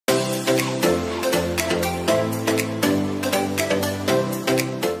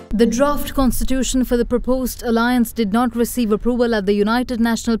The draft constitution for the proposed alliance did not receive approval at the United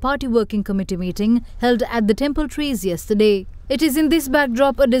National Party Working Committee meeting held at the Temple Trees yesterday. It is in this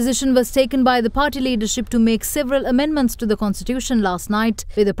backdrop a decision was taken by the party leadership to make several amendments to the constitution last night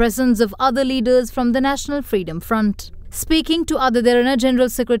with the presence of other leaders from the National Freedom Front. Speaking to AdaDerana, General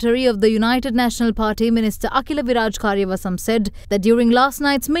Secretary of the United National Party, Minister Akila Viraj Karyavasam said that during last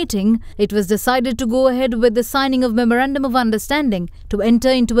night's meeting, it was decided to go ahead with the signing of Memorandum of Understanding to enter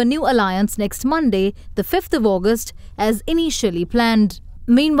into a new alliance next Monday, the 5th of August, as initially planned.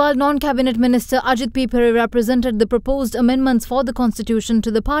 Meanwhile, non-cabinet minister Ajit P. Pereira presented the proposed amendments for the constitution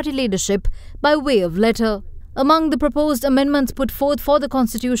to the party leadership by way of letter. Among the proposed amendments put forth for the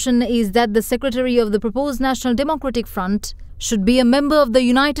constitution is that the secretary of the proposed National Democratic Front should be a member of the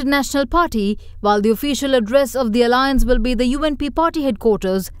United National Party, while the official address of the alliance will be the UNP party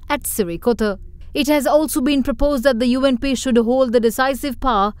headquarters at Sirikota. It has also been proposed that the UNP should hold the decisive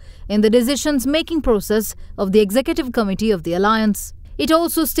power in the decisions-making process of the Executive Committee of the alliance. It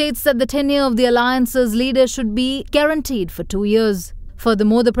also states that the tenure of the alliance's leader should be guaranteed for 2 years.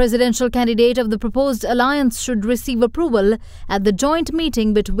 Furthermore, the presidential candidate of the proposed alliance should receive approval at the joint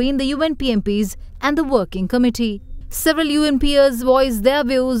meeting between the UNP MPs and the working committee. Several UNPers voiced their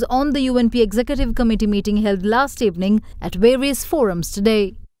views on the UNP Executive Committee meeting held last evening at various forums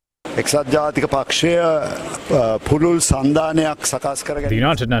today. The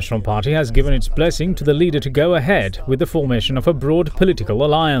United National Party has given its blessing to the leader to go ahead with the formation of a broad political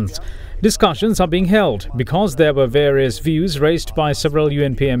alliance. Discussions are being held because there were various views raised by several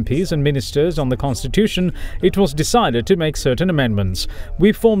UNP MPs and ministers on the constitution. It was decided to make certain amendments.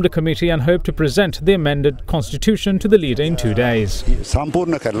 We formed a committee and hope to present the amended constitution to the leader in 2 days.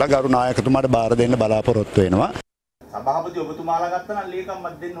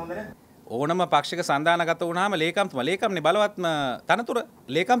 ඕනම පක්ෂික සන්දානගත වුණාම ලේකම්තුමා බලවත්ම තනතුර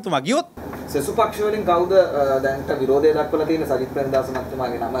ලේකම්තුමා ගියොත් සෙසු පක්ෂ වලින් කවුද දැන්ට විරෝධය දක්වලා තියෙන සජිත් ප්‍රේමදාස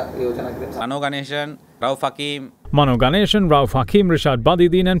මහත්මයාගේ නම යෝජනා කරේ මනෝ Ganesan Rauff Hakeem Mano Ganeshan, Rauf Hakim, Rishad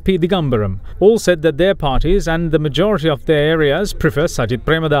Badidin and P. Digambaram all said that their parties and the majority of their areas prefer Sajith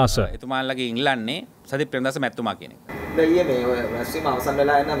Premadasa. එතුමාලගේ ඉංග්‍රීසින්නේ Sajith Premadasa මහත්මයා කියන එක. ඊයේ මේ රැස්වීම අවසන්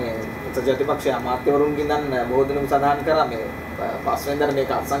වෙලා යන මේ සජිත් පක්ෂයේ අමාත්‍යවරුන්ගෙන් දැන් බොහෝ දිනක සඳහන් කරා මේ පස්වෙනිදාට මේක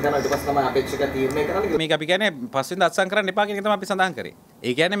අත්සන් කරන ඊට පස්සේ තමයි අපේක්ෂක තීරණය කරන්නේ. මේක අපි කියන්නේ පස්වෙනිදා අත්සන් කරන්න එපා කියන එක තමයි අපි සඳහන් කරේ.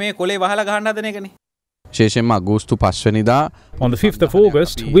 ඒ කියන්නේ මේ කොලේ වහලා ගහන්න හදන එකනේ. On the 5th of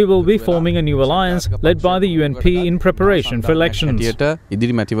August, we will be forming a new alliance led by the UNP in preparation for elections.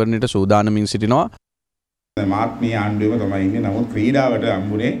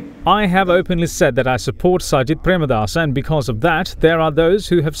 I have openly said that I support Sajith Premadasa, and because of that, there are those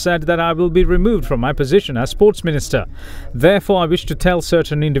who have said that I will be removed from my position as sports minister. Therefore, I wish to tell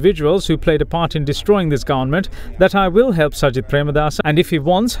certain individuals who played a part in destroying this government that I will help Sajith Premadasa, and if he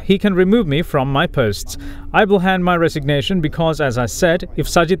wants, he can remove me from my posts. I will hand my resignation because, as I said, if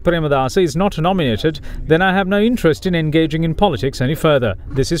Sajith Premadasa is not nominated, then I have no interest in engaging in politics any further.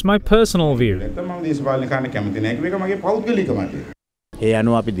 This is my personal view.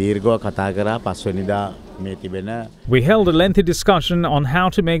 We held a lengthy discussion on how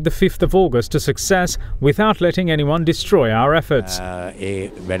to make the 5th of August a success without letting anyone destroy our efforts.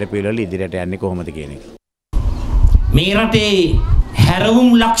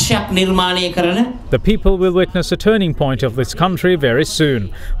 The people will witness a turning point of this country very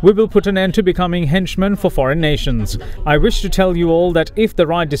soon. We will put an end to becoming henchmen for foreign nations. I wish to tell you all that if the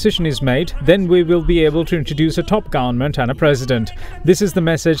right decision is made, then we will be able to introduce a top government and a president. This is the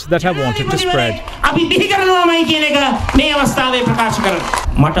message that I wanted to spread.